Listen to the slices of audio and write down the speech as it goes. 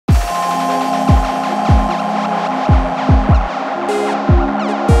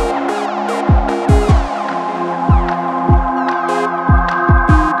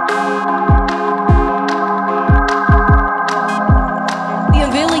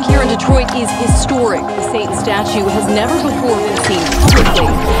Detroit is historic. The Satan statue has never before been seen publicly.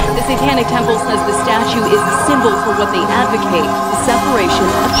 The Satanic Temple says the statue is a symbol for what they advocate, the separation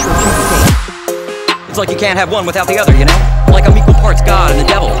of church and state. It's like you can't have one without the other, you know? Like I'm equal parts God and the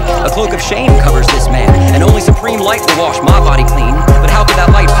devil. A cloak of shame covers this man, and only supreme light will wash my body clean. But how could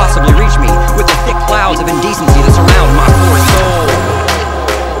that light possibly reach me with the thick clouds of indecency that surround my poor soul?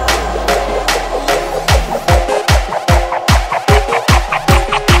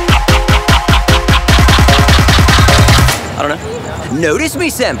 I don't know. Notice me,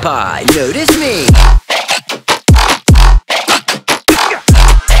 Senpai. Notice me.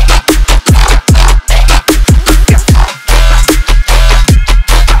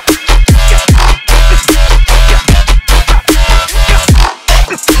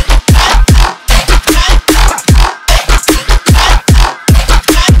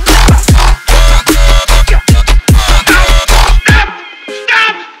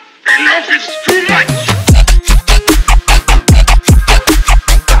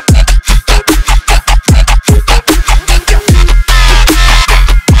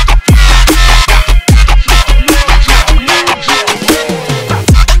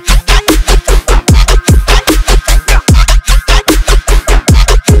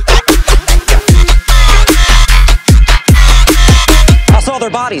 Their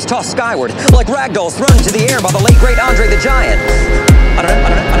bodies tossed skyward like ragdolls thrown into the air by the late great Andre the Giant. I don't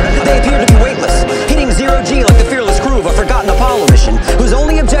know. They appeared to be weightless, hitting zero-G like the fearless crew of a forgotten Apollo mission, whose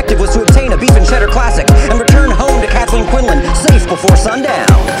only objective was to obtain a beef and cheddar classic and return home to Kathleen Quinlan safe before sundown.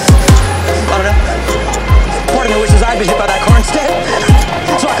 I don't know. Part of me wishes I'd been hit by that car instead,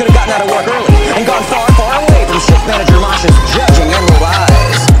 so I could have gotten out of work early and gone far, far away from shift manager Masha's judging emerald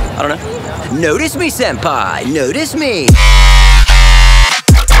eyes. I don't know. Notice me, Senpai. Notice me.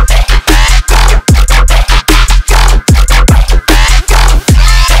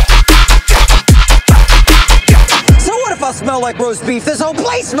 I smell like roast beef. This whole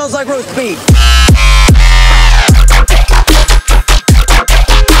place smells like roast beef.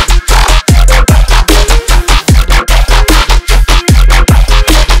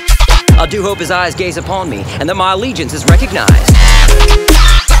 I do hope his eyes gaze upon me, and that my allegiance is recognized.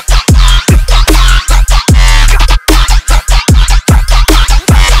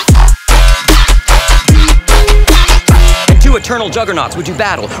 And two eternal juggernauts would do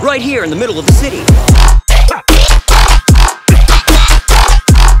battle right here in the middle of the city.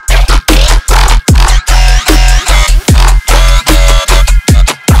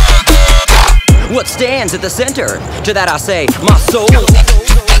 What stands at the center? To that I say, my soul.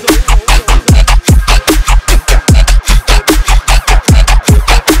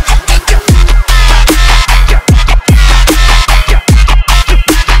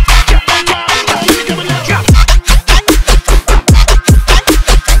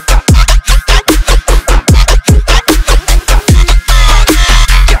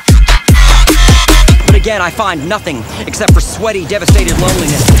 Again, I find nothing except for sweaty, devastated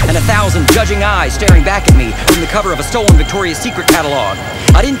loneliness and 1,000 judging eyes staring back at me from the cover of a stolen Victoria's Secret catalog.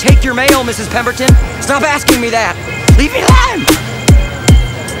 I didn't take your mail, Mrs. Pemberton. Stop asking me that. Leave me alone!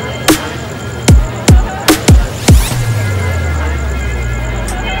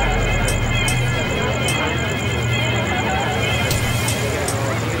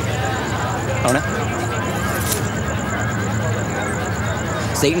 I don't know.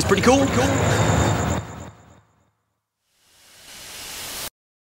 Satan's pretty cool.